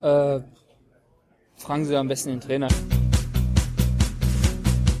Fragen Sie am besten den Trainer.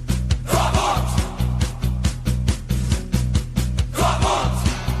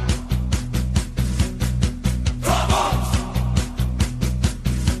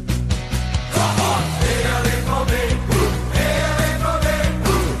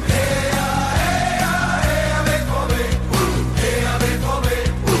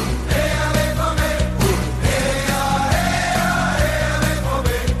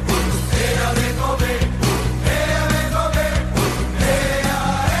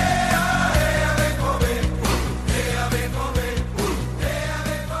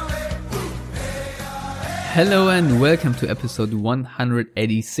 Hello and welcome to episode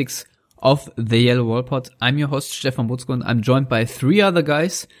 186 of the Yellow Wall Pod. I'm your host Stefan Butzko and I'm joined by three other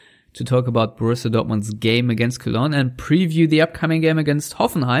guys to talk about Borussia Dortmund's game against Cologne and preview the upcoming game against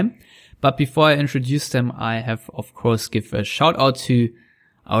Hoffenheim. But before I introduce them, I have of course give a shout out to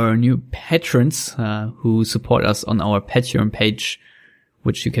our new patrons who support us on our Patreon page,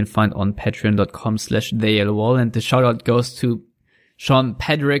 which you can find on patreon.com/theyellowwall. And the shout out goes to Sean,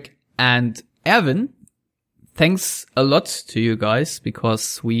 Patrick and Erwin. Thanks a lot to you guys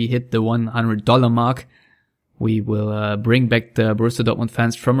because we hit the $100 mark. We will bring back the Borussia Dortmund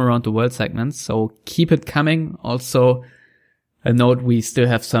fans from around the world segment, so keep it coming. Also, a note, we still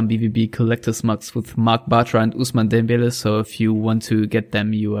have some BVB collectors mugs with Marc Bartra and Ousmane Dembele, so if you want to get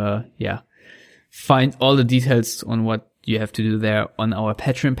them, you find all the details on what you have to do there on our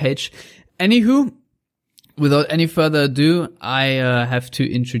Patreon page. Anywho, without any further ado, I have to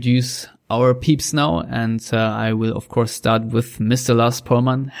introduce our peeps now, and I will of course start with Mr. Lars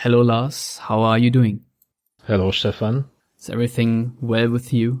Pollmann. Hello Lars, how are you doing? Hello Stefan. Is everything well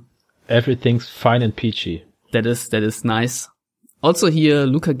with you? Everything's fine and peachy. That is nice. Also here,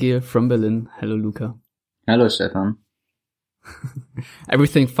 Luca Gehr from Berlin. Hello Luca. Hello Stefan.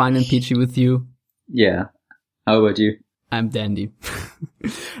 Everything fine and peachy with you? Yeah. How about you? I'm dandy.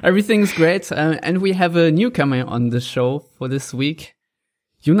 Everything's great, and we have a newcomer on the show for this week.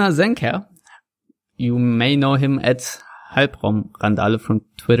 Jonas Zenker. You may know him at Halbraum-Randale from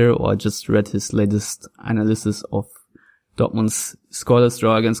Twitter or just read his latest analysis of Dortmund's scoreless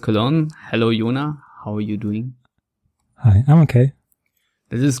draw against Cologne. Hello, Jona. How are you doing? Hi, I'm okay.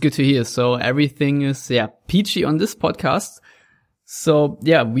 That is good to hear. So everything is, peachy on this podcast. So,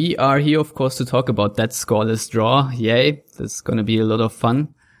 we are here, of course, to talk about that scoreless draw. Yay. That's going to be a lot of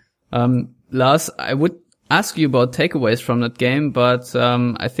fun. Lars, I would ask you about takeaways from that game, but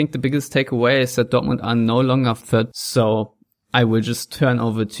I think the biggest takeaway is that Dortmund are no longer third. So I will just turn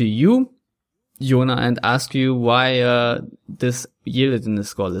over to you, Jona, and ask you why this yielded in the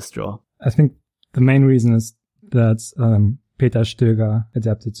scoreless draw. I think the main reason is that Peter Stöger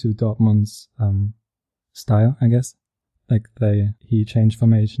adapted to Dortmund's style, I guess. Like he changed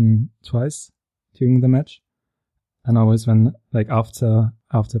formation twice during the match, and always when after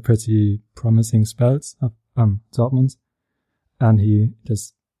pretty promising spells of Dortmund, and he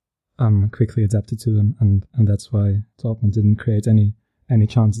just quickly adapted to them, and that's why Dortmund didn't create any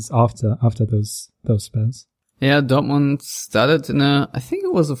chances after those spells. Yeah, Dortmund started in I think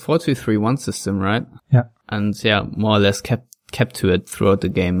it was a 4-2-3-1 system, right? Yeah. And more or less kept to it throughout the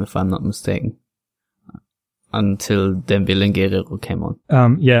game, if I'm not mistaken. Until Dembele and Guerrero came on.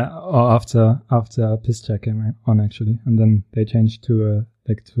 Or after Piszczek came on actually, and then they changed to a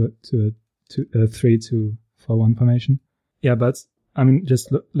 3-2-4-1 formation. Yeah, but I mean,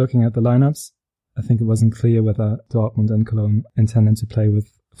 just looking at the lineups, I think it wasn't clear whether Dortmund and Cologne intended to play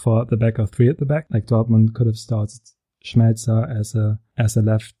with 4 at the back or 3 at the back. Like Dortmund could have started Schmelzer as a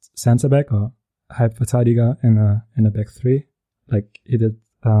left centre back or Halbverteidiger in a back 3, like he did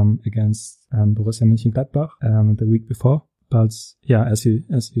against Borussia Mönchengladbach the week before. But yeah, as you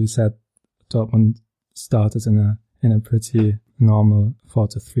said, Dortmund started in a pretty normal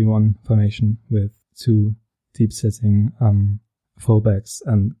 4-2-3-1 formation with 2 deep sitting fullbacks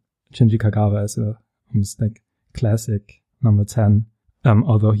and Shinji Kagawa as a almost like classic number 10.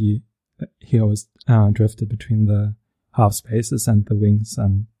 Although he always drifted between the half spaces and the wings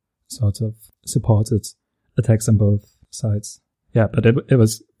and sort of supported attacks on both sides. Yeah, but it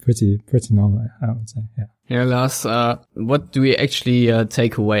was pretty normal, I would say. Yeah. Yeah, Lars, what do we actually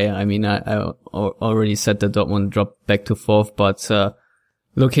take away? I mean, I already said that Dortmund dropped back to 4th, but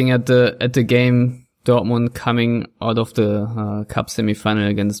looking at the game, Dortmund coming out of the cup semi-final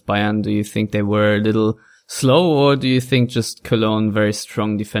against Bayern, do you think they were a little slow, or do you think just Cologne very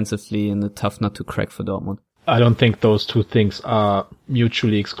strong defensively and a tough nut to crack for Dortmund? I don't think those two things are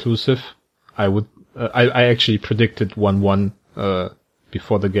mutually exclusive. I actually predicted 1-1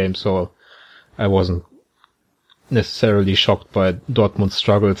 before the game, so I wasn't necessarily shocked by Dortmund's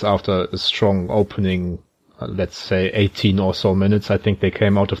struggles after a strong opening, let's say 18 or so minutes. I think they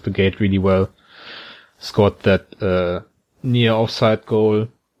came out of the gate really well, scored that near offside goal,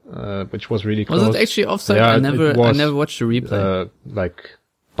 which was really close. Was it actually offside? Yeah, I never watched the replay. Like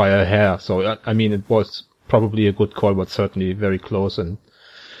by a hair. So I mean, it was probably a good call, but certainly very close. And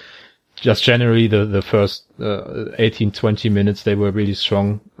just generally the first 18-20 minutes, they were really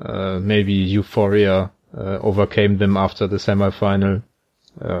strong. Maybe euphoria overcame them after the semi-final.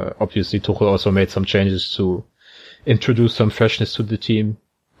 Obviously Tuchel also made some changes to introduce some freshness to the team,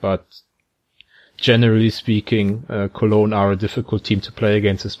 but generally speaking, Cologne are a difficult team to play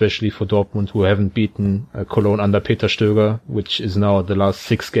against, especially for Dortmund, who haven't beaten Cologne under Peter Stöger, which is now the last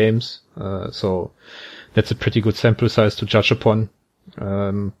 6 games. So that's a pretty good sample size to judge upon.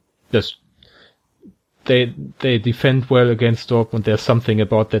 They defend well against Dortmund. There's something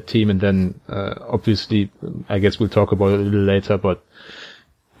about that team. And then, obviously, I guess we'll talk about it a little later, but,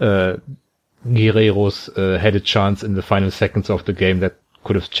 Guerreiros, had a chance in the final seconds of the game that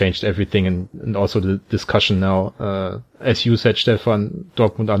could have changed everything. And also the discussion now, as you said, Stefan,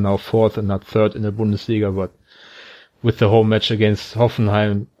 Dortmund are now 4th and not 3rd in the Bundesliga, but with the home match against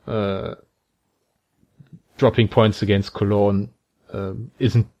Hoffenheim, dropping points against Cologne,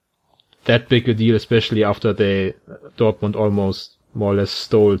 isn't that big a deal, especially after Dortmund almost more or less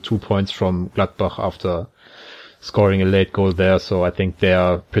stole 2 points from Gladbach after scoring a late goal there. So I think they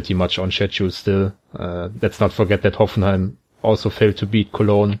are pretty much on schedule still. Let's not forget that Hoffenheim also failed to beat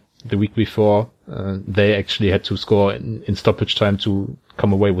Cologne the week before. They actually had to score in stoppage time to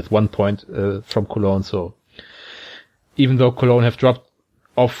come away with 1 point from Cologne. So even though Cologne have dropped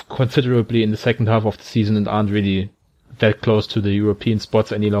off considerably in the second half of the season and aren't really that close to the European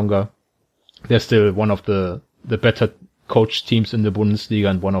spots any longer, they're still one of the better coached teams in the Bundesliga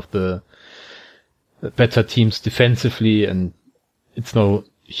and one of the better teams defensively. And it's no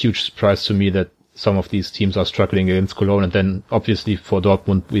huge surprise to me that some of these teams are struggling against Cologne. And then obviously for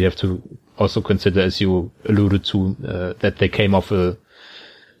Dortmund, we have to also consider, as you alluded to, that they came off a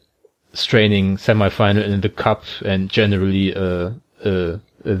straining semi-final in the cup and generally a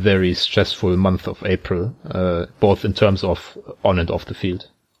very stressful month of April, both in terms of on and off the field.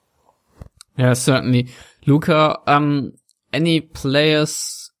 Yeah, certainly. Luca, any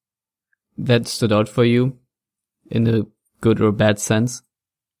players that stood out for you in a good or bad sense?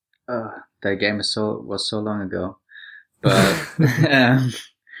 That game was so long ago. But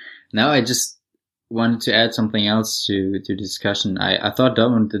now I just wanted to add something else to discussion. I thought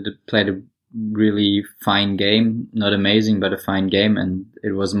Dortmund played a really fine game, not amazing, but a fine game, and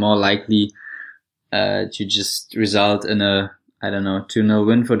it was more likely to just result in a 2-0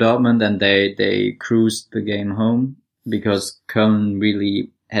 win for Dortmund, and they cruised the game home because Köln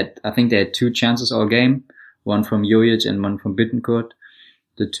really I think they had 2 chances all game, one from Jojic and one from Bittencourt,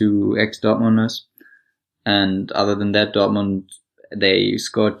 the 2 ex-Dortmunders. And other than that, Dortmund, they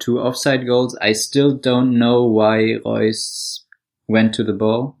scored 2 offside goals. I still don't know why Reus went to the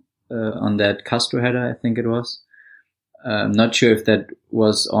ball on that Castro header, I think it was. I'm not sure if that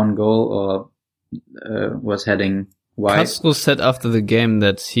was on goal or was heading wide. Castro said after the game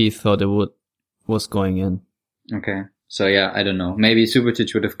that he thought it was going in. Okay. So yeah, I don't know. Maybe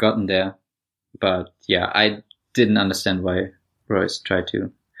Subotic would have gotten there. But yeah, I didn't understand why Reus tried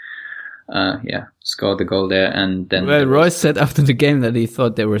to score the goal there. And then Reus said after the game that he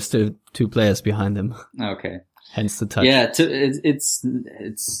thought there were still 2 players behind him. Okay. Hence the touch. Yeah, it's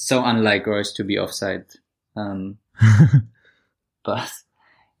so unlike Reus to be offside. But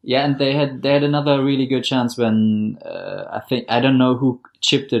yeah, and they had another really good chance when I don't know who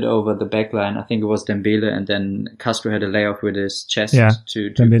chipped it over the back line. I think it was Dembele, and then Castro had a layoff with his chest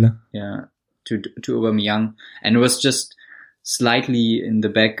to Dembele. Yeah, to Aubameyang, and it was just slightly in the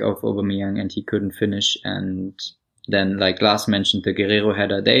back of Aubameyang, and he couldn't finish. And then, like Lars mentioned, the Guerreiro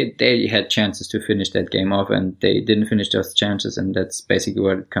header, they had chances to finish that game off, and they didn't finish those chances, and that's basically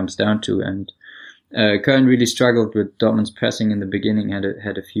what it comes down to. And Köln really struggled with Dortmund's pressing in the beginning,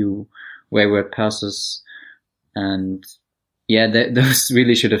 had a few wayward passes, and yeah, those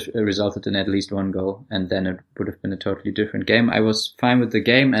really should have resulted in at least 1 goal, and then it would have been a totally different game. I was fine with the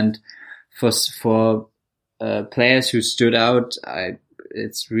game, and for players who stood out,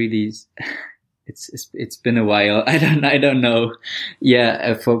 it's really it's been a while. I don't know.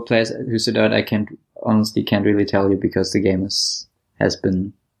 Yeah, for players who stood out, I can't really tell you because the game has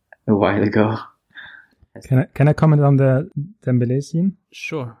been a while ago. Can I comment on the Dembele scene?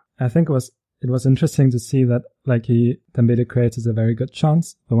 Sure. I think it was interesting to see that Dembele created a very good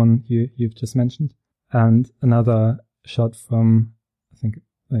chance, the one you've just mentioned, and another shot from I think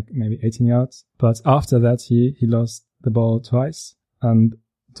like maybe 18 yards. But after that, he lost the ball twice, and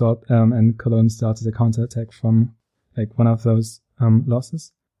Cologne started a counterattack from like one of those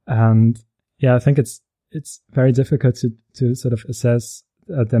losses. And yeah, I think it's very difficult to sort of assess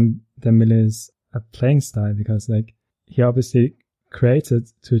Dembele's playing style, because like he obviously created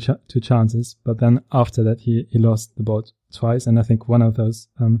two chances, but then after that he lost the ball twice. And I think one of those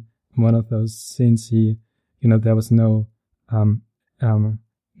scenes, there was no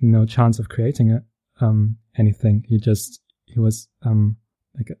chance of creating anything. He was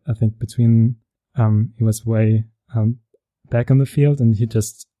I think he was way back on the field, and he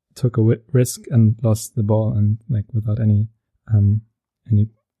just took a risk and lost the ball, and like without any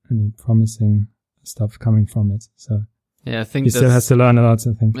promising stuff coming from it. So yeah, I think he still has to learn a lot,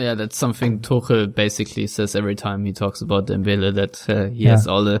 I think. Yeah, that's something Tuchel basically says every time he talks about Dembele, that he has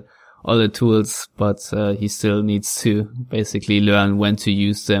all the tools, but he still needs to basically learn when to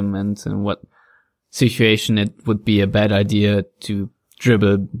use them, and in what situation it would be a bad idea to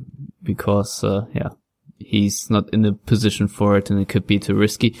dribble, because he's not in a position for it, and it could be too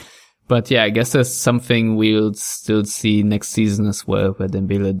risky. But yeah, I guess there's something we'll still see next season as well, where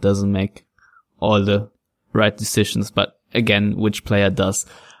Dembele doesn't make all the right decisions. But again, which player does?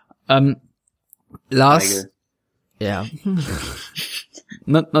 Lars, yeah,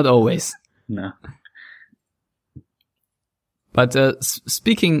 not always. No. But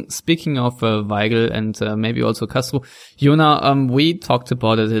speaking of Weigl and maybe also Castro, Jona, we talked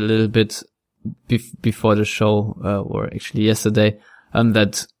about it a little bit before the show, or actually yesterday,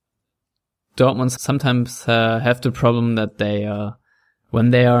 that Dortmund sometimes have the problem that they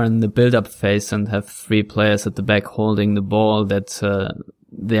when they are in the build-up phase and have three players at the back holding the ball, that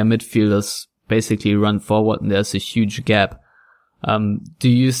their midfielders basically run forward and there's a huge gap. Do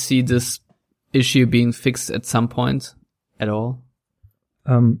you see this issue being fixed at some point at all?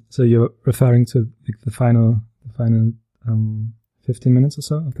 So you're referring to like the final 15 minutes or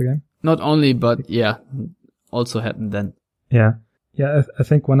so of the game? Not only, but yeah, also happened then. Yeah. I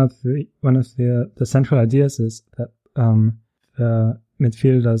think one of the central ideas is that the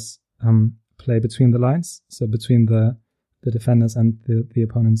midfielders play between the lines, so between the defenders and the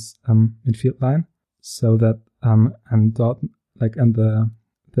opponent's midfield line, so that and the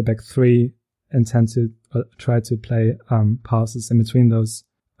back three intend to try to play passes in between those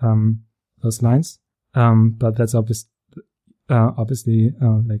lines. But that's obviously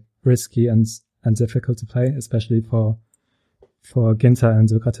like risky and difficult to play, especially for Ginter and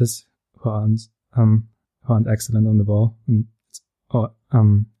Sokratis, who aren't excellent on the ball, and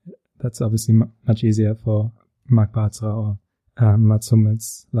that's obviously much easier for Marc Bartra or Mats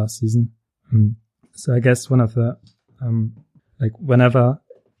Hummels last season. So I guess one of the like whenever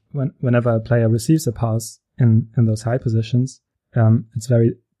a player receives a pass in those high positions, it's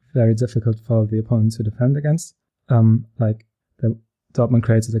very, very difficult for the opponent to defend against. Like Dortmund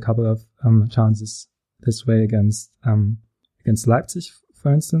created a couple of chances this way against Leipzig,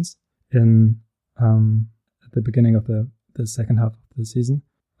 for instance, at the beginning of the second half of the season.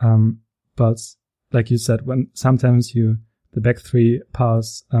 But like you said, when sometimes the back three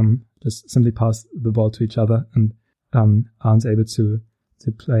just simply pass the ball to each other and aren't able to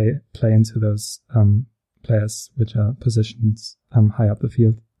play into those players which are positioned high up the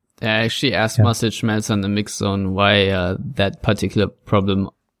field. I actually asked Marcel Schmelzer in the mix zone why that particular problem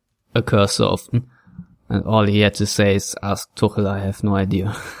occurs so often, and all he had to say is, "Ask Tuchel, I have no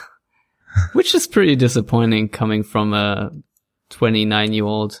idea." Which is pretty disappointing coming from a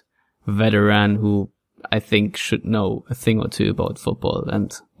 29-year-old veteran who I think should know a thing or two about football.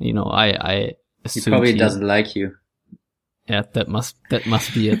 And I assume he probably doesn't like you. Yeah, that must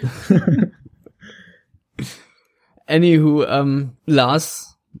be it. Anywho,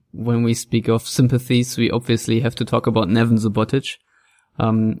 Lars, when we speak of sympathies, we obviously have to talk about Neven Subotic.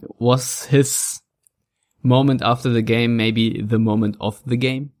 Was his moment after the game maybe the moment of the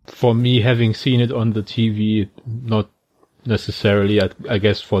game? For me, having seen it on the TV, not necessarily. I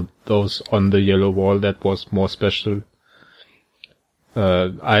guess for those on the yellow wall, that was more special.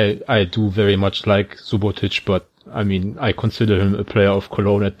 I do very much like Subotic, but I mean, I consider him a player of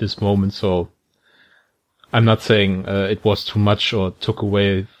Cologne at this moment, so I'm not saying it was too much or took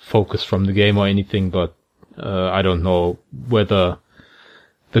away focus from the game or anything, but I don't know whether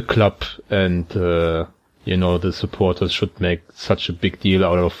the club and the supporters should make such a big deal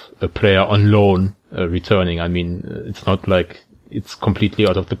out of a player on loan returning. I mean, it's not like it's completely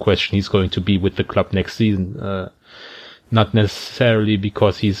out of the question he's going to be with the club next season. Not necessarily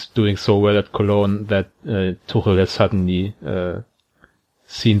because he's doing so well at Cologne that Tuchel has suddenly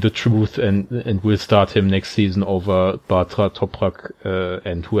seen the truth and will start him next season over Bartra, Toprak,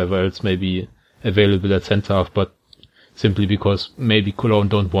 and whoever else may be available at centre half, but simply because maybe Cologne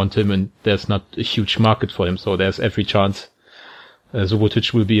don't want him and there's not a huge market for him, so there's every chance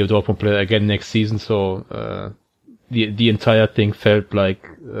Subotic will be a Dortmund player again next season. So the entire thing felt like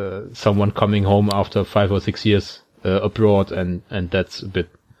someone coming home after 5 or 6 years abroad, and that's a bit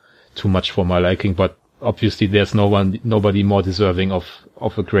too much for my liking. But obviously there's nobody more deserving of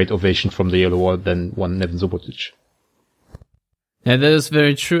a great ovation from the Yellow Wall than one Neven Subotic. Yeah, that is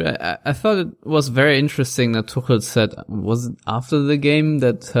very true. I thought it was very interesting that Tuchel said, was it after the game,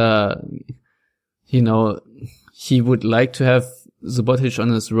 that, he would like to have Subotic on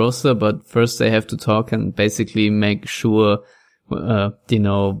his roster, but first they have to talk and basically make sure,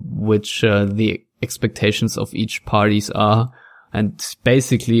 which, the expectations of each parties are, and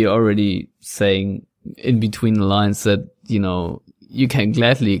basically already saying in between the lines that, you can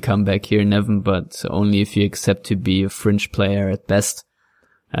gladly come back here, Neven, but only if you accept to be a fringe player at best.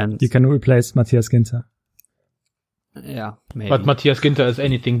 And you can replace Matthias Ginter. Yeah, maybe. But Matthias Ginter is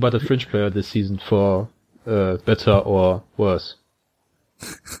anything but a fringe player this season, for better or worse.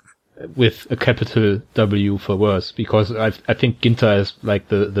 With a capital W for worse, because I think Ginter is like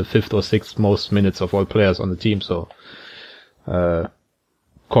the 5th or 6th most minutes of all players on the team, so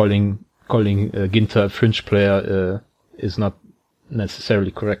calling Ginter a fringe player is not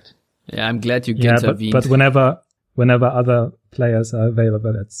necessarily correct. Yeah, I'm glad you intervened. But whenever other players are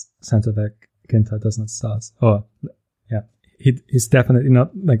available at centre back, Ginter does not start. He's definitely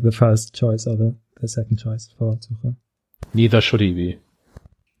not like the first choice or the second choice for Tuchel. Neither should he be.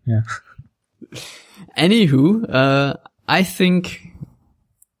 Yeah. Anywho, I think,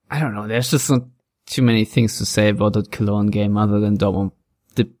 I don't know, there's just not too many things to say about that Cologne game other than Dortmund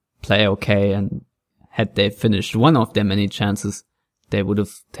did play okay, and had they finished one of their many chances, they would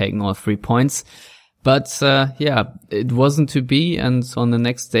have taken all 3 points. But, it wasn't to be, and on the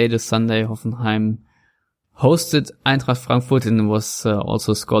next day, the Sunday, Hoffenheim hosted Eintracht Frankfurt, and it was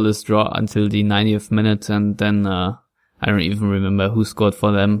also a scoreless draw until the 90th minute, and then I don't even remember who scored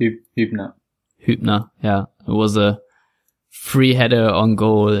for them. Hübner, yeah. It was a free header on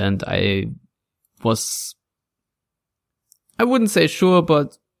goal, and I wouldn't say sure,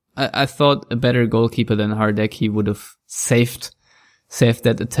 but I thought a better goalkeeper than Hardecki would have saved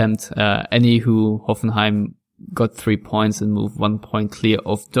that attempt. Anywho, Hoffenheim got 3 points and moved 1 point clear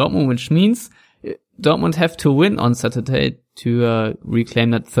of Dortmund, which means Dortmund have to win on Saturday to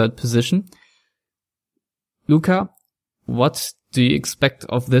reclaim that 3rd position. Luca, what do you expect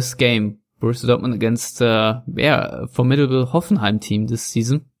of this game? Borussia Dortmund against a formidable Hoffenheim team this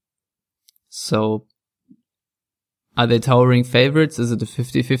season. So, are they towering favorites? Is it a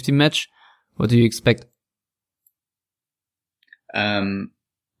 50-50 match? What do you expect? On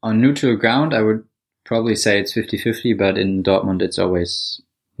neutral ground, I would probably say it's 50-50, but in Dortmund, it's always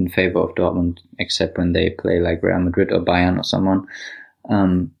in favor of Dortmund, except when they play like Real Madrid or Bayern or someone.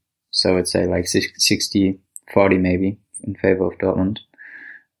 So I'd say like 60-40 maybe in favor of Dortmund.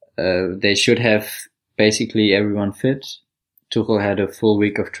 They should have basically everyone fit. Tuchel had a full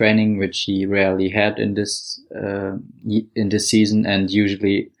week of training, which he rarely had in this season, and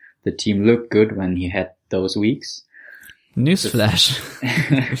usually the team looked good when he had those weeks. Newsflash.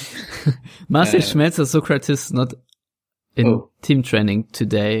 Marcel Schmelzer, Socrates, not in team training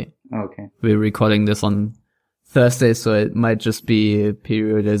today. Okay. We're recording this on Thursday, so it might just be a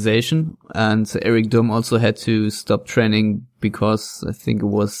periodization. And Eric Durm also had to stop training because I think it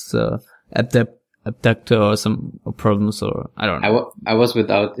was abductor or some problems, or I don't know. I was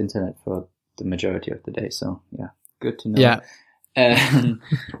without internet for the majority of the day, so yeah, good to know. Yeah.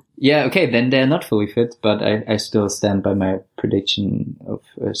 Yeah, okay, then they're not fully fit, but I still stand by my prediction of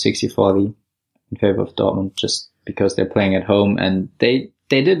 60-40 in favor of Dortmund, just because they're playing at home, and they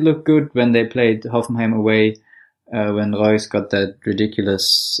did look good when they played Hoffenheim away, when Reus got that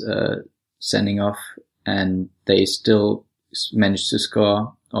ridiculous sending off, and they still managed to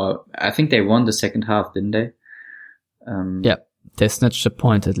score. Or I think they won the second half, didn't they? Yeah, they snatched a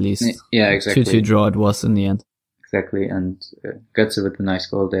point at least. Yeah, exactly. 2-2 draw it was in the end. Exactly, and Götze with a nice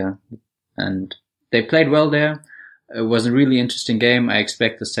goal there. And they played well there. It was a really interesting game. I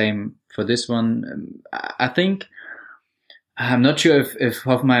expect the same for this one. I think, I'm not sure if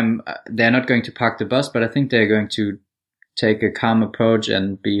Hoffenheim, they're not going to park the bus, but I think they're going to take a calm approach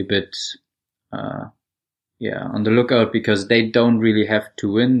and be a bit, on the lookout, because they don't really have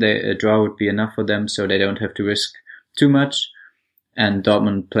to win. A draw would be enough for them, so they don't have to risk too much. And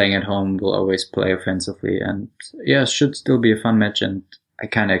Dortmund playing at home will always play offensively, and yeah, it should still be a fun match, and I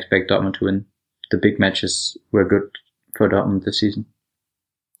kind of expect Dortmund to win. The big matches were good for Dortmund this season.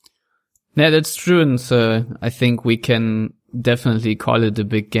 Yeah, that's true. And I think we can definitely call it a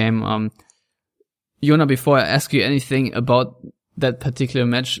big game. Jona, before I ask you anything about that particular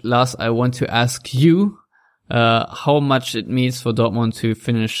match, Lars, I want to ask you how much it means for Dortmund to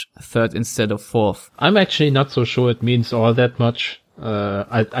finish third instead of fourth. I'm actually not so sure it means all that much.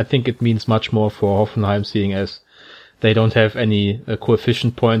 I think it means much more for Hoffenheim, seeing as they don't have any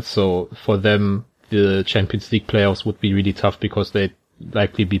coefficient points. So for them, the Champions League playoffs would be really tough because they'd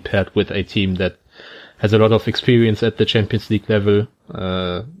likely be paired with a team that has a lot of experience at the Champions League level.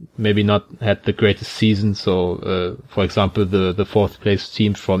 Maybe not had the greatest season. So, for example, the fourth place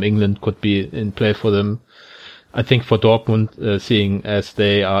team from England could be in play for them. I think for Dortmund, seeing as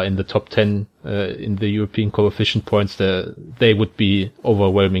they are in the top 10 in the European coefficient points, they would be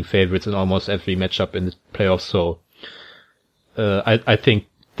overwhelming favorites in almost every matchup in the playoffs. So I think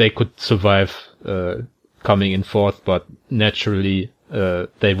they could survive coming in fourth, but naturally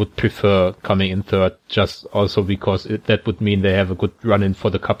they would prefer coming in third, just also because that would mean they have a good run in for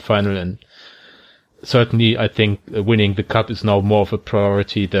the cup final. And certainly, I think winning the cup is now more of a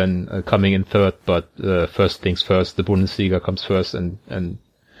priority than coming in third. But first things first, the Bundesliga comes first, and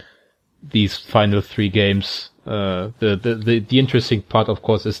these final three games. The interesting part, of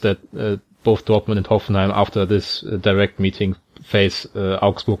course, is that both Dortmund and Hoffenheim, after this direct meeting, face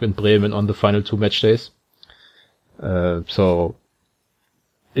Augsburg and Bremen on the final two match days. So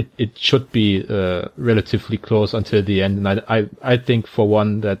it should be relatively close until the end. And I think for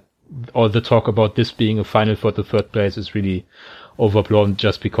one that all the talk about this being a final for the third place is really overblown,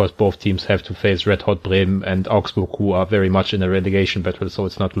 just because both teams have to face Red Hot Bremen and Augsburg, who are very much in a relegation battle. So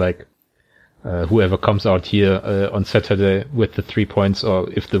it's not like whoever comes out here on Saturday with the 3 points, or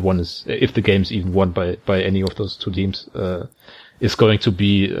if the game's even won by any of those two teams, is going to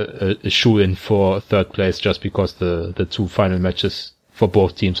be a shoe-in for third place, just because the two final matches for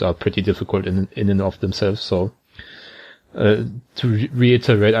both teams are pretty difficult in and of themselves. So to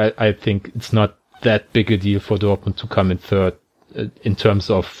reiterate, I think it's not that big a deal for Dortmund to come in third in terms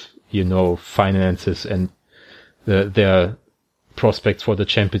of, finances and their prospects for the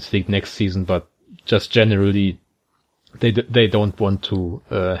Champions League next season, but just generally they don't want to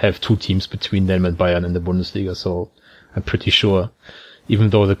have two teams between them and Bayern in the Bundesliga. So I'm pretty sure, even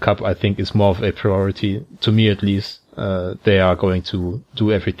though the cup I think is more of a priority to me at least, they are going to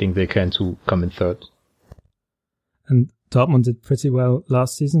do everything they can to come in third. And Dortmund did pretty well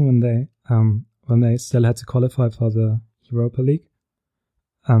last season when they still had to qualify for the Europa League,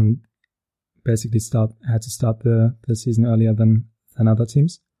 and basically had to start the season earlier than other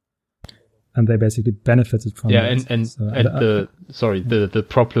teams, and they basically benefited from it. Yeah, the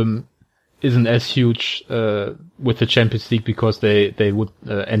problem isn't as huge with the Champions League, because they would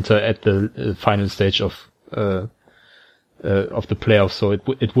enter at the final stage of the playoffs, so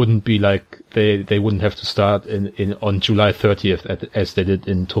it wouldn't be like they wouldn't have to start on July 30th as they did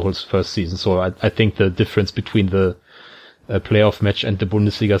in Tuchel's first season. So I think the difference between the playoff match and the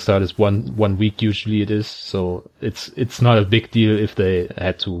Bundesliga start is one week usually it is. So it's not a big deal if they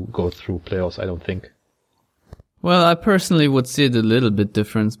had to go through playoffs, I don't think. Well, I personally would see it a little bit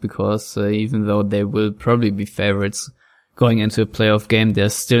different, because even though they will probably be favorites going into a playoff game,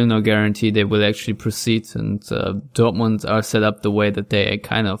 there's still no guarantee they will actually proceed. And Dortmund are set up the way that they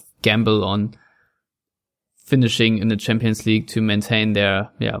kind of gamble on finishing in the Champions League to maintain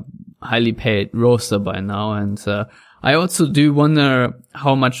their highly paid roster by now. And I also do wonder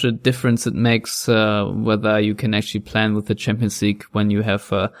how much a difference it makes whether you can actually plan with the Champions League when you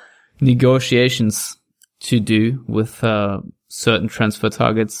have negotiations to do with certain transfer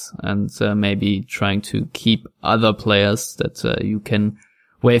targets, and maybe trying to keep other players that you can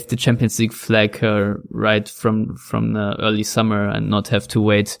wave the Champions League flag right from the early summer and not have to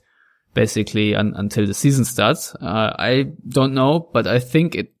wait basically until the season starts. I don't know, but I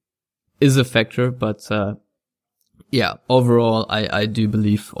think it is a factor. But overall, I do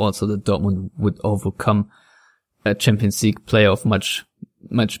believe also that Dortmund would overcome a Champions League playoff much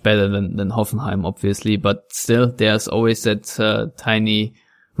better than Hoffenheim, obviously, but still there's always that tiny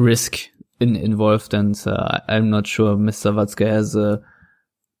risk involved, and I'm not sure Mr. Watzke has a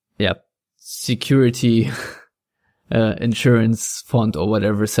security insurance fund or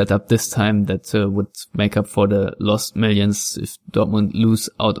whatever set up this time that would make up for the lost millions if Dortmund lose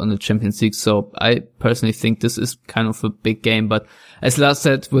out on the Champions League. So I personally think this is kind of a big game, but as Lars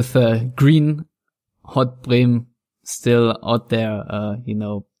said, with green hot Bremen still out there,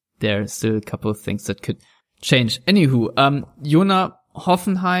 there are still a couple of things that could change. Anywho, Jona,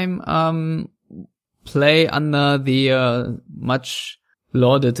 Hoffenheim play under the much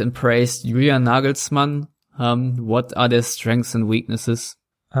lauded and praised Julian Nagelsmann. What are their strengths and weaknesses?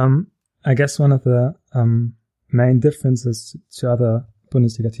 I I guess one of the main differences to other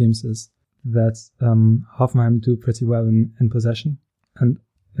Bundesliga teams is that Hoffenheim do pretty well in possession, and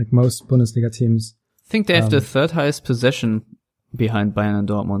like most Bundesliga teams, I think they have the third highest possession behind Bayern and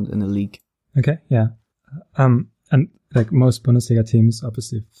Dortmund in the league. Okay, yeah, and like most Bundesliga teams,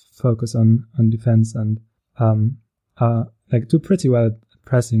 obviously focus on defense and like do pretty well at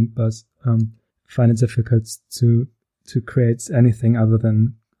pressing, but find it difficult to create anything other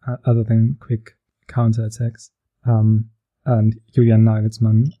than quick counter attacks. And Julian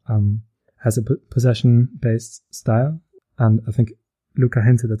Nagelsmann has a possession based style, and I think Luca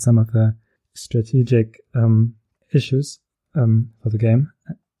hinted at some of the strategic issues for the game,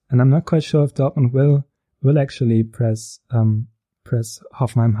 and I'm not quite sure if Dortmund will actually press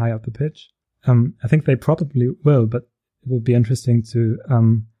Hoffenheim high up the pitch. I think they probably will, but it would be interesting to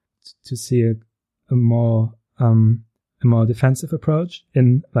see a more defensive approach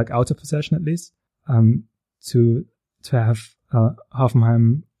in like out of possession at least, to have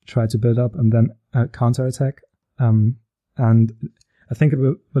Hoffenheim try to build up and then counter attack. And I think it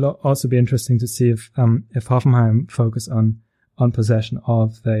will also be interesting to see if Hoffenheim focus on possession, or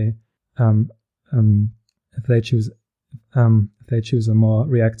if they choose a more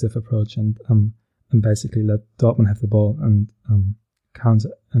reactive approach and basically let Dortmund have the ball and counter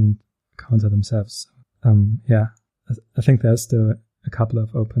themselves. Yeah, I think there's still a couple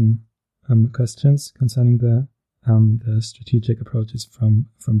of open questions concerning the strategic approaches from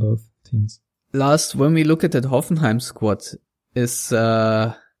both teams. Last, when we look at that Hoffenheim squad, is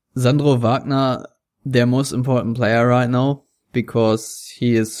Sandro Wagner their most important player right now? Because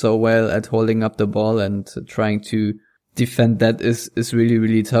he is so well at holding up the ball, and trying to defend that is really,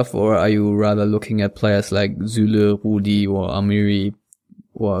 really tough. Or are you rather looking at players like Süle, Rudi, or Amiri,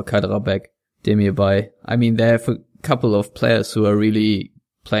 or Kaderabek, Demirbay? I mean, they have a couple of players who are really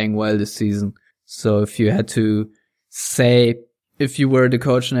playing well this season. So if you had to say, if you were the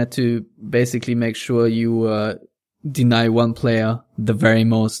coach and had to basically make sure you deny one player the very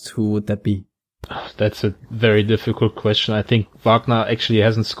most, who would that be? That's a very difficult question. I think Wagner actually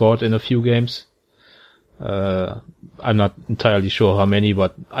hasn't scored in a few games. I'm not entirely sure how many,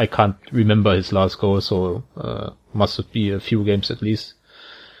 but I can't remember his last goal, so must be a few games at least.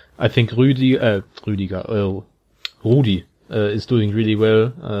 I think Rudi is doing really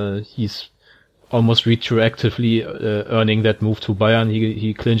well. He's almost retroactively earning that move to Bayern.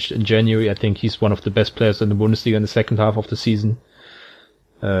 He clinched in January. I think he's one of the best players in the Bundesliga in the second half of the season.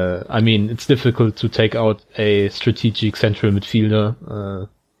 I mean, it's difficult to take out a strategic central midfielder.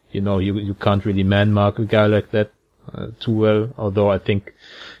 You can't really man mark a guy like that too well. Although I think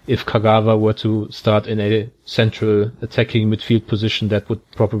if Kagawa were to start in a central attacking midfield position, that would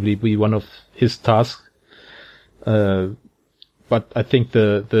probably be one of his tasks. But I think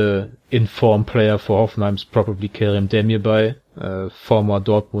the in-form player for Hoffenheim is probably Kerem Demirbay, former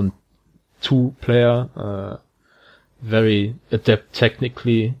Dortmund 2 player, very adept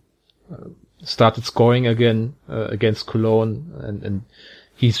technically, started scoring again against Cologne, and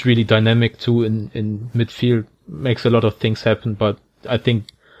he's really dynamic too in midfield, makes a lot of things happen. But I think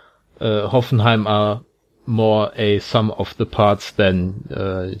Hoffenheim are more a sum of the parts than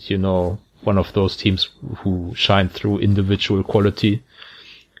one of those teams who shine through individual quality.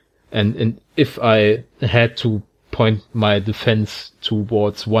 And if I had to point my defense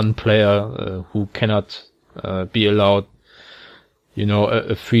towards one player who cannot be allowed,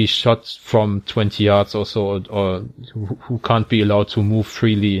 a free shot from 20 yards or so, or who can't be allowed to move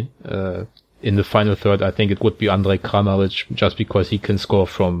freely in the final third, I think it would be Andrej Kramaric, just because he can score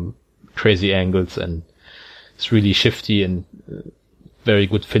from crazy angles and it's really shifty and very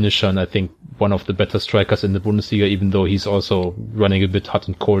good finisher, and I think one of the better strikers in the Bundesliga, even though he's also running a bit hot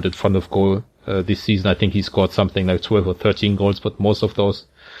and cold in front of goal this season. I think he scored something like 12 or 13 goals, but most of those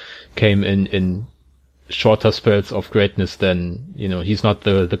came in shorter spells of greatness than, he's not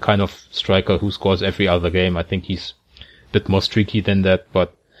the kind of striker who scores every other game. I think he's a bit more streaky than that,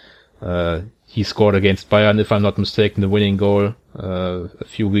 but he scored against Bayern, if I'm not mistaken, the winning goal a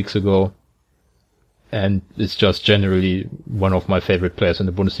few weeks ago. And it's just generally one of my favorite players in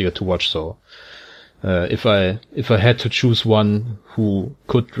the Bundesliga to watch. So, if I had to choose one who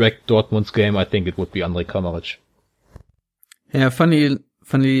could wreck Dortmund's game, I think it would be Andrej Kramaric. Yeah,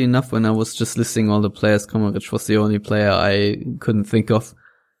 funnily enough, when I was just listing all the players, Kramaric was the only player I couldn't think of.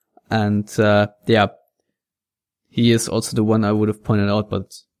 And, he is also the one I would have pointed out,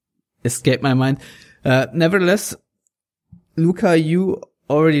 but escaped my mind. Nevertheless, Luca, you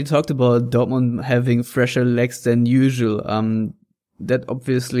already talked about Dortmund having fresher legs than usual. That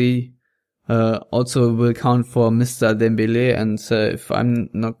obviously also will count for Mr. Dembele, and if I'm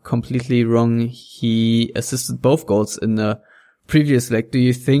not completely wrong, he assisted both goals in the previous leg. Do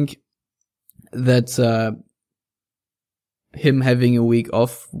you think that him having a week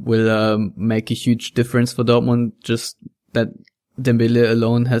off will make a huge difference for Dortmund? Just that Dembele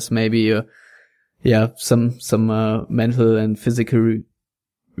alone has maybe some mental and physical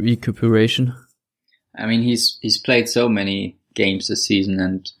recuperation. I mean, he's played so many games this season,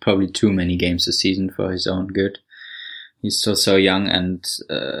 and probably too many games this season for his own good. He's still so young, and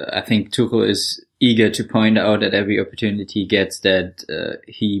I think Tuchel is eager to point out at every opportunity he gets that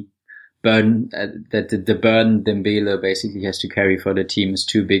the burden Dembele basically has to carry for the team is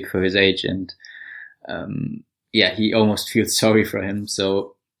too big for his age, and he almost feels sorry for him.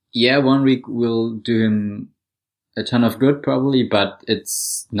 So 1 week will do him a ton of good probably, but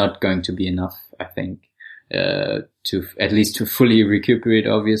it's not going to be enough, I think, to at least to fully recuperate,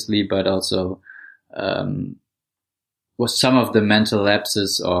 obviously, but also was some of the mental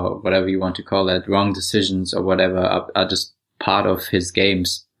lapses or whatever you want to call it, wrong decisions or whatever, are just part of his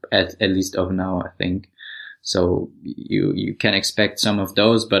games, at least of now, I think. So you can expect some of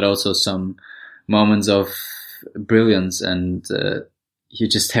those, but also some moments of brilliance, and you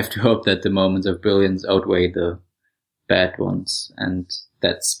just have to hope that the moments of brilliance outweigh the bad ones, and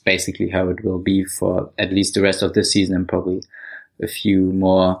that's basically how it will be for at least the rest of this season, and probably a few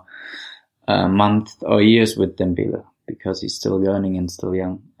more months or years with Dembele, because he's still learning and still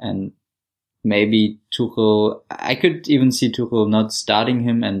young. And maybe Tuchel, I could even see Tuchel not starting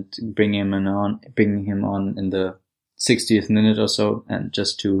him and bringing him on in the 60th minute or so, and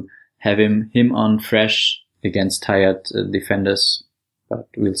just to have him on fresh against tired defenders. But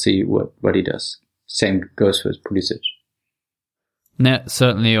we'll see what he does. Same goes for Pulisic. Yeah,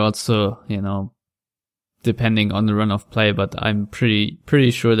 certainly also, depending on the run of play, but I'm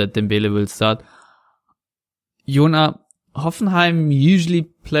pretty sure that Dembele will start. Jona, Hoffenheim usually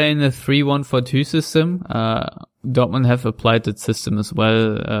play in a 3-1-4-2 system. Dortmund have applied that system as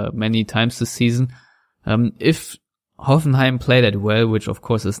well many times this season. If Hoffenheim play that well, which of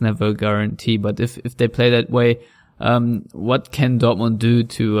course is never a guarantee, but if they play that way, what can Dortmund do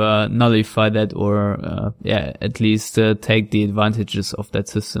to nullify that, or at least take the advantages of that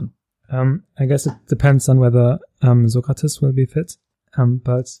system? I guess it depends on whether Sokratis will be fit.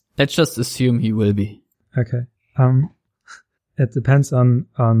 But let's just assume he will be. Okay. It depends on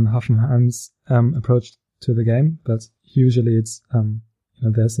Hoffenheim's approach to the game, but usually it's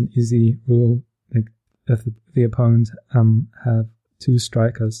there's an easy rule, like if the opponent have two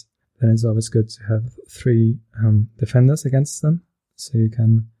strikers, then it's always good to have three defenders against them. So you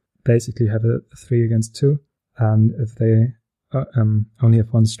can basically have a 3 against 2. And if they only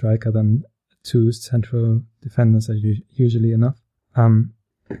have one striker, then 2 central defenders are usually enough.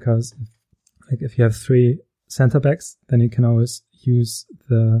 Because if you have 3 center backs, then you can always use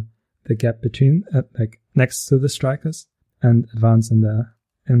the gap between, next to the strikers, and advance in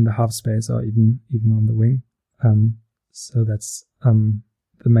the half space or even on the wing. So that's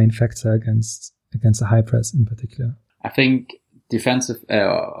the main factor against a high press in particular. I think defensive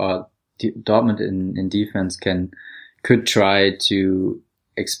or Dortmund in defense could try to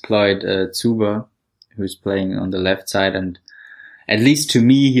exploit Zuber, who's playing on the left side, and at least to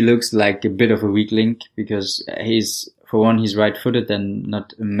me he looks like a bit of a weak link, because he's right-footed and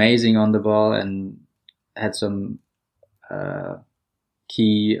not amazing on the ball, and had some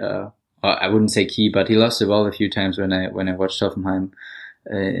key, or I wouldn't say key, but he lost the ball a few times when I watched Hoffenheim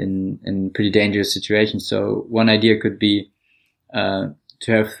in pretty dangerous situations. So one idea could be to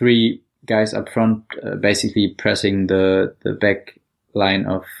have 3 guys up front, basically pressing the back line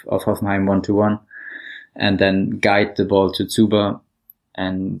of Hoffenheim 1-1, and then guide the ball to Zuber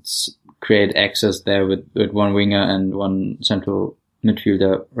and create access there with one winger and one central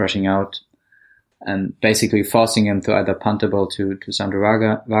midfielder rushing out, and basically forcing him to either punt the ball to Sandro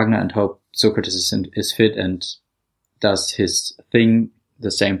Wagner and hope Sokratis is fit and does his thing,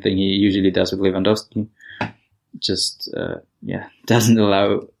 the same thing he usually does with Lewandowski. Just, doesn't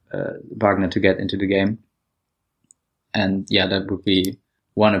allow Wagner to get into the game. And that would be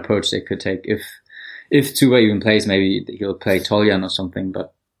one approach they could take. If Zuber even plays, maybe he'll play Toljan or something,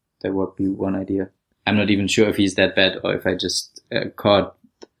 but that would be one idea. I'm not even sure if he's that bad, or if I just caught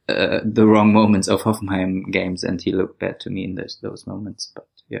the wrong moments of Hoffenheim games and he looked bad to me in those moments. But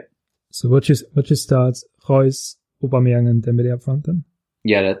yeah. So would you start Reus, Aubameyang and Dembele up front then?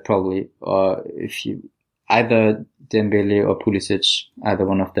 Yeah, that probably. Or if you either Dembele or Pulisic, either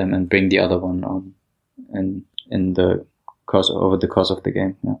one of them, and bring the other one on over the course of the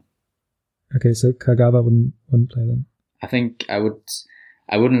game. Yeah. Okay, so Kagawa wouldn't play then. I think I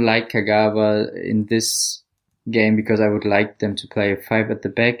I wouldn't like Kagawa in this game because I would like them to play 5 at the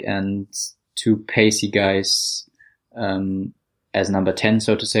back and 2 pacey guys, as number 10,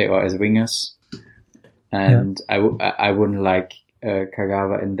 so to say, or as wingers. And I wouldn't like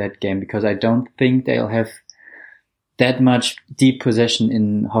Kagawa in that game because I don't think they'll have that much deep possession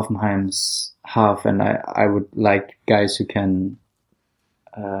in Hoffenheim's half, and I would like guys who can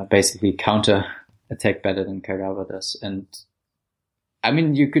basically counter attack better than Kagawa does. And I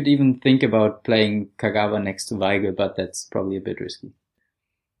mean, you could even think about playing Kagawa next to Weigl, but that's probably a bit risky.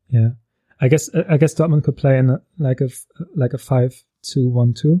 Yeah, I guess Dortmund could play in a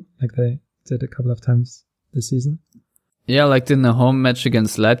 5-2-1-2, like they did a couple of times this season. Yeah, like in the home match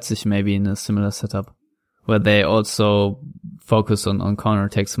against Leipzig, maybe in a similar setup, where they also focus on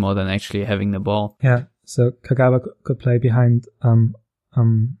counterattacks more than actually having the ball. Yeah, so Kagawa could play behind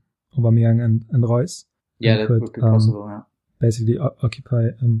Aubameyang and Reus. Yeah, that would be possible. Yeah. Basically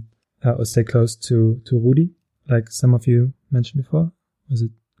occupy or stay close to Rudy, like some of you mentioned before. Was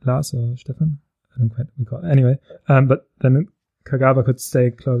it Lars or Stefan? I don't quite recall. Anyway, but then Kagawa could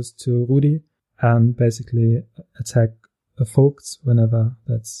stay close to Rudy and basically attack Vogts whenever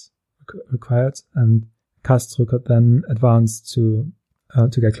that's required, and Castro could then advance to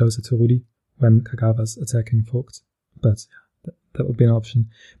get closer to Rudy when Kagawa's attacking Vogt. But that would be an option.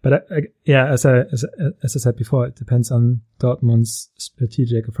 But as I said before, it depends on Dortmund's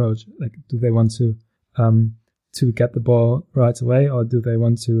strategic approach. Like, do they want to get the ball right away, or do they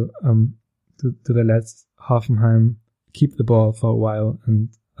want to do they let Hoffenheim keep the ball for a while and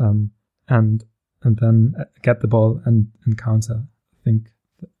then get the ball and counter? I think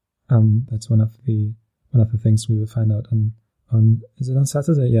that's one of the things we will find out on is it on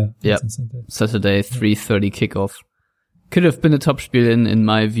Saturday? Yeah. Saturday 3:30 kickoff. Could have been a Topspiel in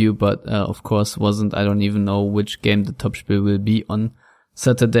my view, but of course wasn't. I don't even know which game the Topspiel will be on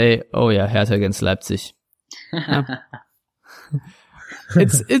Saturday. Oh yeah, Hertha against Leipzig.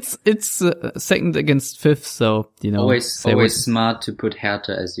 It's second against fifth, so you know. Always smart to put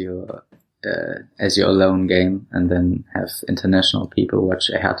Hertha as your lone game, and then have international people watch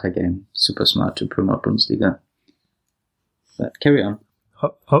a Hertha game. Super smart to promote Bundesliga. But carry on.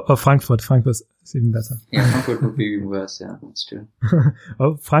 Or Frankfurt. Frankfurt is even better. Yeah, Frankfurt would be even worse. Yeah, that's true.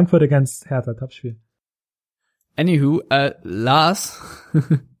 Oh, Frankfurt against Hertha, Topspiel. Anywho, Lars,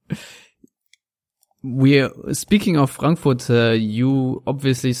 speaking of Frankfurt, you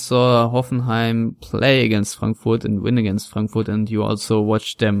obviously saw Hoffenheim play against Frankfurt and win against Frankfurt, and you also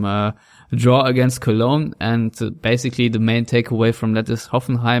watched them draw against Cologne, and basically the main takeaway from that is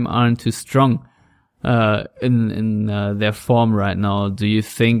Hoffenheim aren't too strong in their form right now. Do you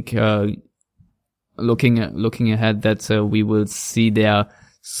think looking ahead that we will see their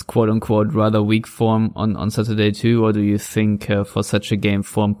quote unquote rather weak form on Saturday too, or do you think for such a game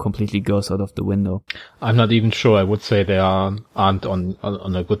form completely goes out of the window? I'm not even sure. I would say they aren't on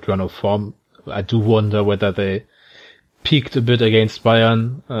a good run of form. I do wonder whether they peaked a bit against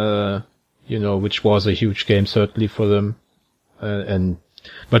Bayern, which was a huge game certainly for them.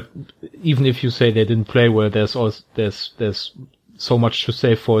 But even if you say they didn't play well, there's so much to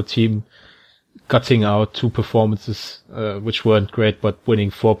say for a team cutting out 2 performances, which weren't great, but winning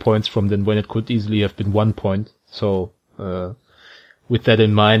 4 points from them when it could easily have been 1 point. So, with that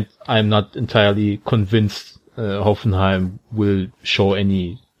in mind, I'm not entirely convinced, Hoffenheim will show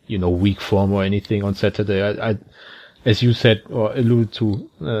any, weak form or anything on Saturday. I as you said or alluded to,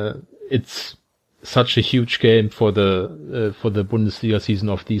 it's such a huge game for the Bundesliga season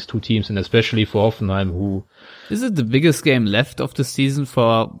of these two teams, and especially for Hoffenheim, who... Is it the biggest game left of the season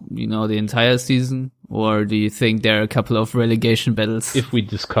for, the entire season? Or do you think there are a couple of relegation battles? If we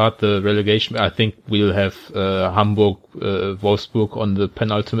discard the relegation, I think we'll have Hamburg, Wolfsburg on the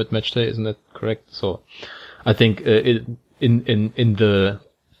penultimate match day, isn't that correct? So I think in the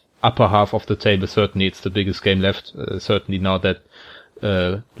upper half of the table, certainly it's the biggest game left, certainly now that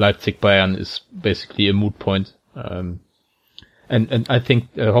Leipzig-Bayern is basically a moot point. And I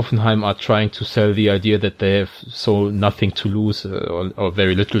think Hoffenheim are trying to sell the idea that they have so nothing to lose or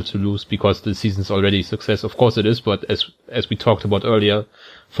very little to lose because the season's already a success. Of course it is, but as we talked about earlier,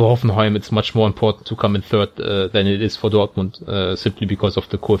 for Hoffenheim it's much more important to come in third than it is for Dortmund, simply because of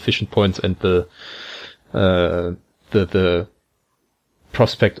the coefficient points and the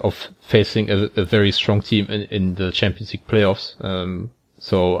prospect of facing a very strong team in the Champions League playoffs.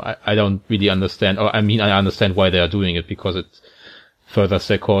 So I don't really understand, I understand why they are doing it because it furthers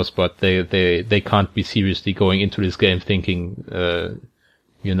their cause, but they can't be seriously going into this game thinking,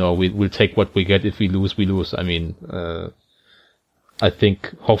 we'll take what we get. If we lose, we lose. I mean, I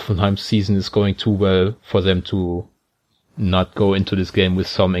think Hoffenheim's season is going too well for them to not go into this game with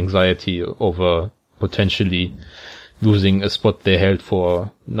some anxiety over potentially losing a spot they held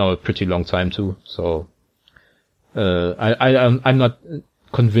for now a pretty long time too. So, I'm not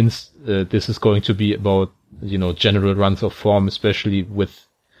convinced this is going to be about, general runs of form, especially with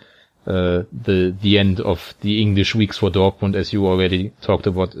the end of the English weeks for Dortmund, as you already talked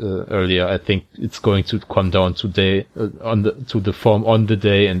about earlier. I think it's going to come down to the form on the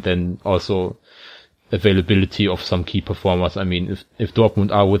day, and then also availability of some key performers. I mean, if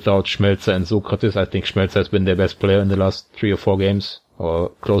Dortmund are without Schmelzer and Sokratis, I think Schmelzer has been their best player in the last 3 or 4 games, or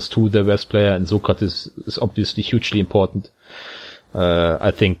close to their best player, and Sokratis is obviously hugely important.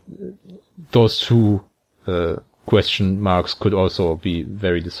 I think those two question marks could also be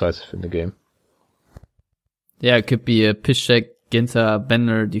very decisive in the game. Yeah, it could be a Piszczek, Ginter,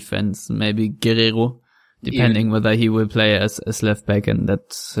 Bender defense, maybe Guerrero, depending whether he will play as left back, and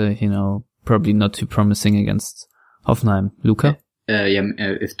that's, probably not too promising against Hoffenheim. Luca?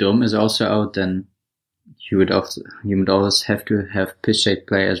 If Dom is also out, then you would always have to have Piszczek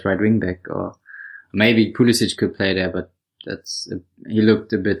play as right wing back, or maybe Pulisic could play there, but he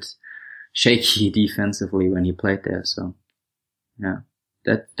looked a bit shaky defensively when he played there. So, yeah,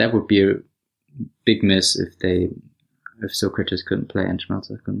 that would be a big miss if Sokratis couldn't play and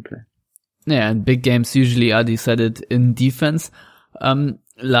Schmelzer couldn't play. Yeah, and big games usually are decided in defense.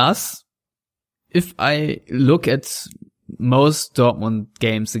 Lars, if I look at most Dortmund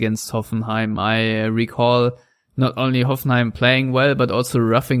games against Hoffenheim, I recall not only Hoffenheim playing well, but also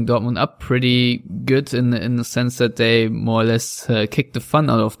roughing Dortmund up pretty good in the sense that they more or less kicked the fun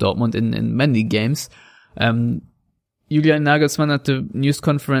out of Dortmund in many games. Julian Nagelsmann at the news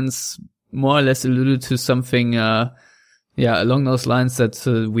conference more or less alluded to something, along those lines, that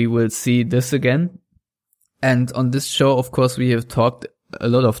we will see this again. And on this show, of course, we have talked a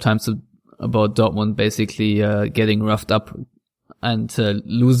lot of times about Dortmund basically getting roughed up and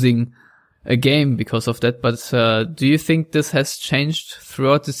losing a game because of that. But do you think this has changed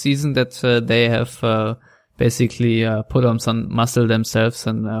throughout the season, that they have basically put on some muscle themselves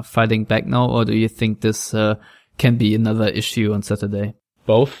and fighting back now? Or do you think this can be another issue on Saturday?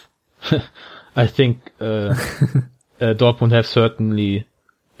 Both. I think Dortmund have certainly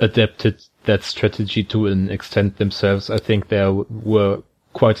adapted that strategy to an extent themselves. I think there were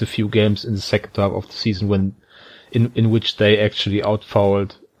quite a few games in the second half of the season in which they actually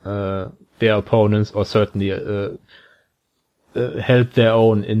outfouled their opponents, or certainly held their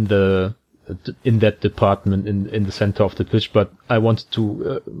own in that department in the center of the pitch. But I wanted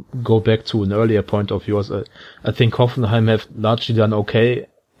to go back to an earlier point of yours. I think Hoffenheim have largely done okay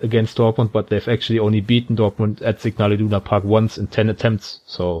against Dortmund, but they've actually only beaten Dortmund at Signal Iduna Park once in 10 attempts.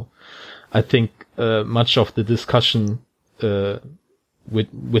 So I think much of the discussion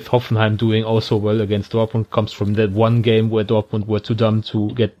with Hoffenheim doing also well against Dortmund comes from that one game where Dortmund were too dumb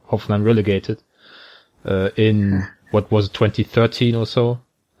to get Hoffenheim relegated in what was it, 2013 or so.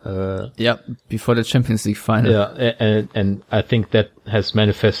 Before the Champions League final. Yeah, and I think that has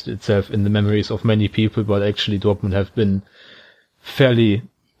manifested itself in the memories of many people, but actually Dortmund have been fairly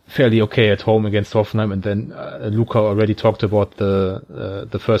okay at home against Hoffenheim. And then Luca already talked about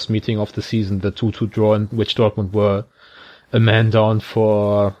the first meeting of the season, the 2-2 draw, in which Dortmund were a man down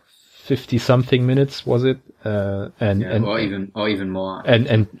for 50 something minutes, was it? Or even more.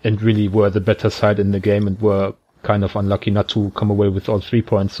 And really were the better side in the game, and were kind of unlucky not to come away with all 3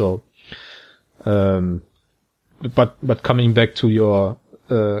 points. So, but coming back to your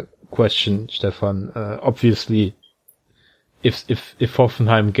question, Stefan, obviously, if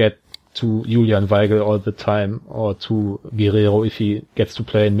Hoffenheim get to Julian Weigl all the time, or to Guerrero if he gets to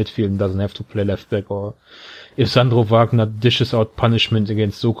play in midfield and doesn't have to play left back, or if Sandro Wagner dishes out punishment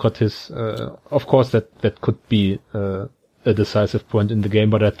against Sokratis, of course that could be a decisive point in the game,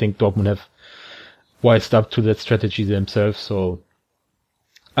 but I think Dortmund have wised up to that strategy themselves. So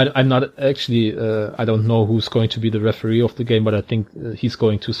I'm not actually, I don't know who's going to be the referee of the game, but I think he's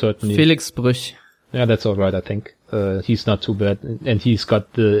going to certainly... Felix Brüch. Yeah, that's all right, I think. He's not too bad, and he's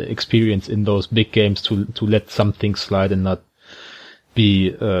got the experience in those big games to let some things slide and not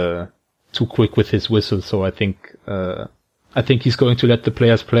be too quick with his whistle. So I think he's going to let the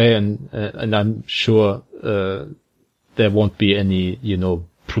players play, and I'm sure there won't be any,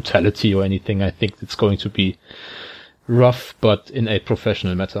 brutality or anything. I think it's going to be rough, but in a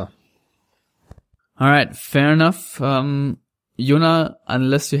professional manner. All right, fair enough. Jona,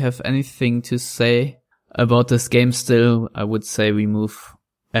 unless you have anything to say about this game still, I would say we move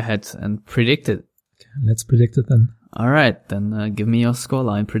ahead and predict it. Let's predict it then. All right, then give me your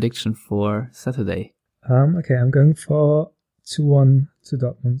scoreline prediction for Saturday. Okay, I'm going for 2-1 to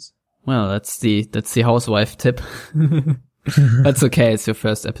Dortmund. Well, that's the housewife tip. That's okay. It's your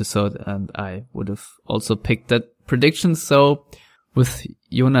first episode, and I would have also picked that prediction. So with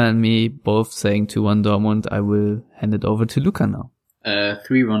Jona and me both saying 2-1 Dortmund, I will hand it over to Luca now.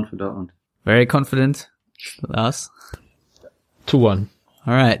 3-1 for Dortmund. Very confident. Lars? 2-1.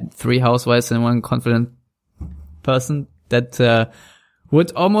 All right. 3 housewives and 1 confident person. That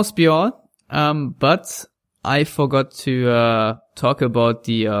would almost be all. But I forgot to talk about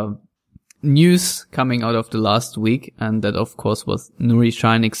the news coming out of the last week, and that of course was Nuri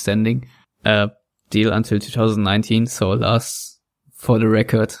Sahin extending a deal until 2019. So Lars, for the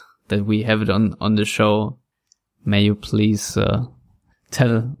record that we have it on the show, may you please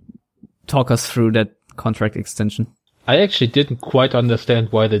talk us through that contract extension? I actually didn't quite understand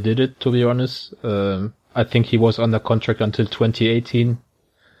why they did it, to be honest. I think he was under contract until 2018.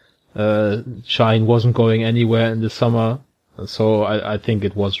 Sahin wasn't going anywhere in the summer, so I think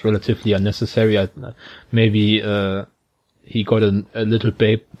it was relatively unnecessary. Maybe he got a little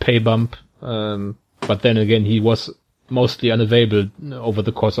pay bump, but then again, he was mostly unavailable over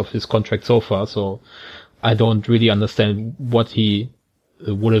the course of his contract so far, so I don't really understand what he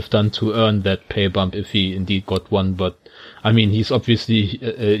would have done to earn that pay bump if he indeed got one. But I mean, he's obviously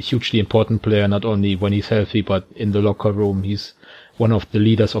a hugely important player, not only when he's healthy, but in the locker room. He's one of the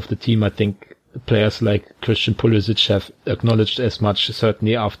leaders of the team. I think players like Christian Pulisic have acknowledged as much,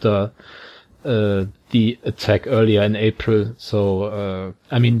 certainly after the attack earlier in April. So,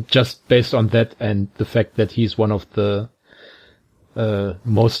 I mean, just based on that and the fact that he's one of the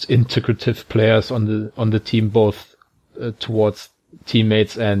most integrative players on the team, both towards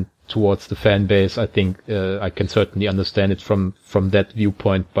teammates and towards the fan base, I think I can certainly understand it from that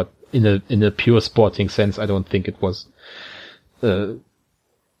viewpoint. But in a pure sporting sense, I don't think it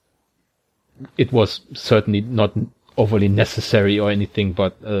was certainly not overly necessary or anything.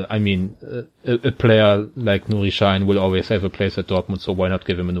 But I mean, a player like Nuri Sahin will always have a place at Dortmund, so why not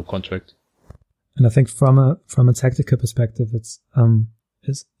give him a new contract? And I think from a tactical perspective, it's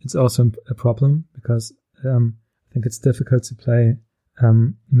also a problem, because I think it's difficult to play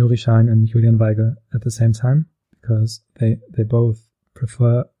Nuri Sahin and Julian Weigl at the same time, because they both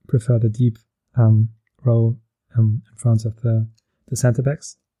prefer the deep row in front of the center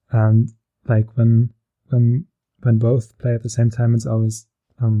backs. And like when both play at the same time, it's always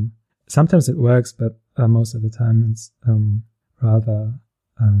sometimes it works, but most of the time it's rather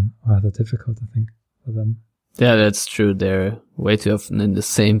difficult, I think, for them. Yeah, that's true. They're way too often in the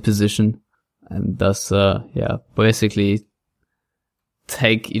same position, and thus basically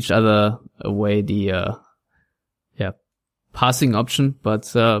take each other away the passing option.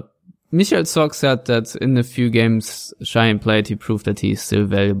 But Michael Zorc said that in the few games Sahin played, he proved that he's still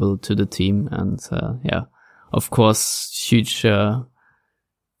valuable to the team, and of course, huge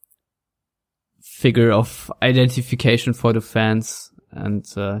figure of identification for the fans. And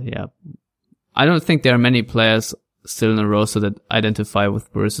I don't think there are many players still in a roster that identify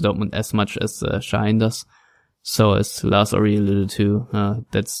with Borussia Dortmund as much as Sahin does. So as Lars already alluded to,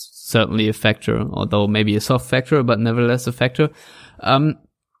 that's certainly a factor, although maybe a soft factor, but nevertheless a factor.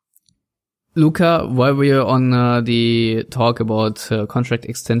 Luca, while we're on the talk about contract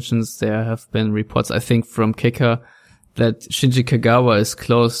extensions, there have been reports, I think, from Kicker that Shinji Kagawa is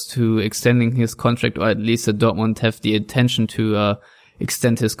close to extending his contract, or at least that Dortmund have the intention to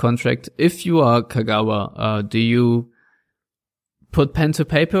extend his contract. If you are Kagawa, do you put pen to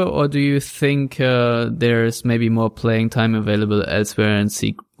paper, or do you think there's maybe more playing time available elsewhere and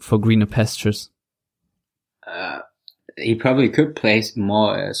seek for greener pastures? He probably could play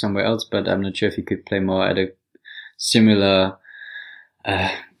more somewhere else, but I'm not sure if he could play more at a similar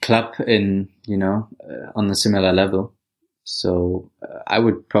club in, on a similar level. So I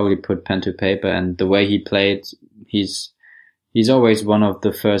would probably put pen to paper. And the way he played, he's always one of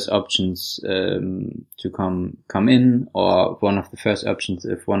the first options to come in, or one of the first options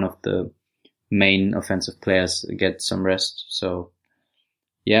if one of the main offensive players gets some rest. So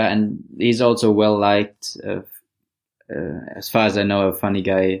yeah, and he's also well liked. As far as I know, a funny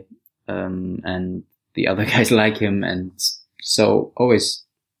guy, and the other guys like him, and so always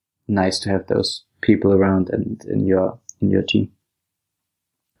nice to have those people around and in your team.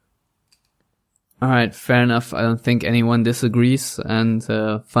 All right, fair enough. I don't think anyone disagrees. And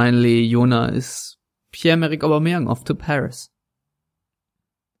finally, Jona, is Pierre-Emerick Aubameyang off to Paris?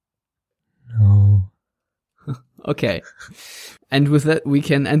 No. Okay. And with that, we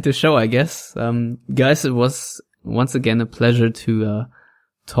can end the show, I guess. Guys, it was once again a pleasure to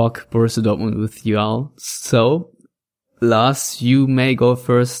talk Borussia Dortmund with you all. So, Lars, you may go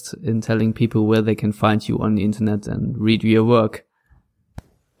first in telling people where they can find you on the internet and read your work.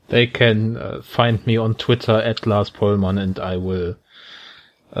 They can find me on Twitter at Lars Pollmann, and I will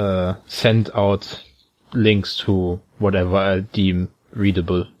send out links to whatever I deem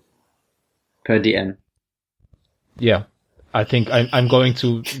readable. Per DM. Yeah. I think I'm going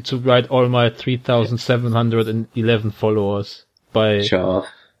to write all my 3,711 followers by... Show off.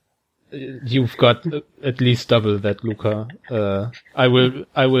 You've got at least double that, Luca. I will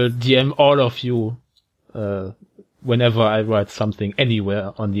DM all of you whenever I write something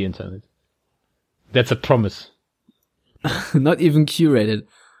anywhere on the internet. That's a promise. Not even curated.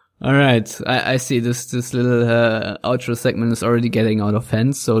 All right, I see this little outro segment is already getting out of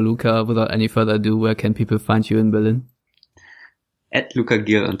hand. So, Luca, without any further ado, where can people find you in Berlin? At Luca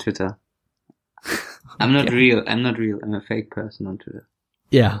Gill on Twitter. I'm not real. I'm a fake person on Twitter.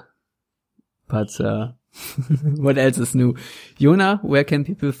 Yeah. But what else is new? Jona, where can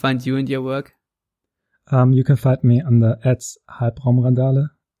people find you and your work? You can find me on the @Halbraumrandale.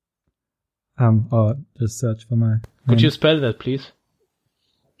 Or just search for my Could name. you spell that, please?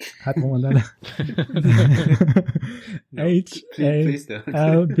 Halbraumrandale. Please don't.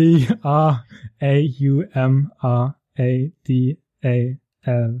 HALBRAUMRADALE.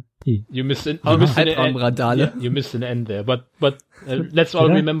 You missed an Halbraumrandale. Yeah, you missed an N there, but let's all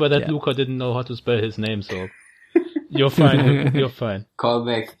remember that Yeah. Luca didn't know how to spell his name, so you're fine. You're fine. Call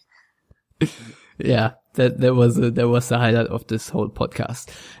back. Yeah, that was the highlight of this whole podcast.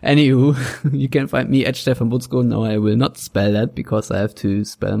 Anywho, you can find me at Stefan Butzko. No, I will not spell that because I have to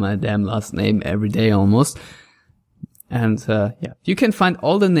spell my damn last name every day almost. And yeah, you can find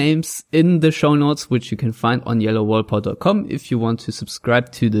all the names in the show notes, which you can find on yellowwallpod.com if you want to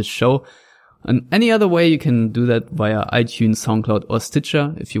subscribe to the show. And any other way, you can do that via iTunes, SoundCloud, or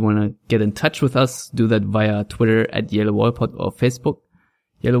Stitcher. If you want to get in touch with us, do that via Twitter at yellowwallpod or Facebook,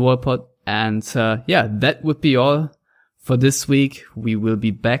 yellowwallpod. And yeah, that would be all for this week. We will be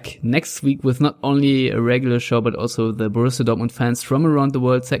back next week with not only a regular show, but also the Borussia Dortmund fans from around the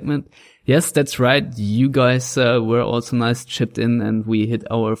world segment. Yes, that's right. You guys were also nice chipped in, and we hit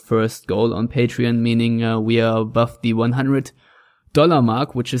our first goal on Patreon, meaning we are above the $100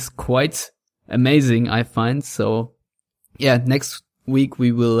 mark, which is quite amazing, I find. So yeah, next week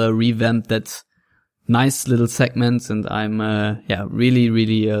we will revamp that nice little segments, and I'm really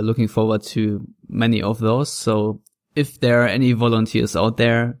looking forward to many of those. So if there are any volunteers out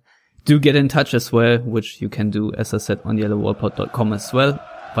there, do get in touch as well, which you can do, as I said, on yellowwallpod.com as well,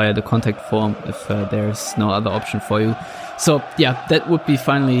 via the contact form if there's no other option for you. So yeah, that would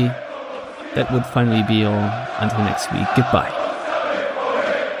finally be all. Until next week. Goodbye.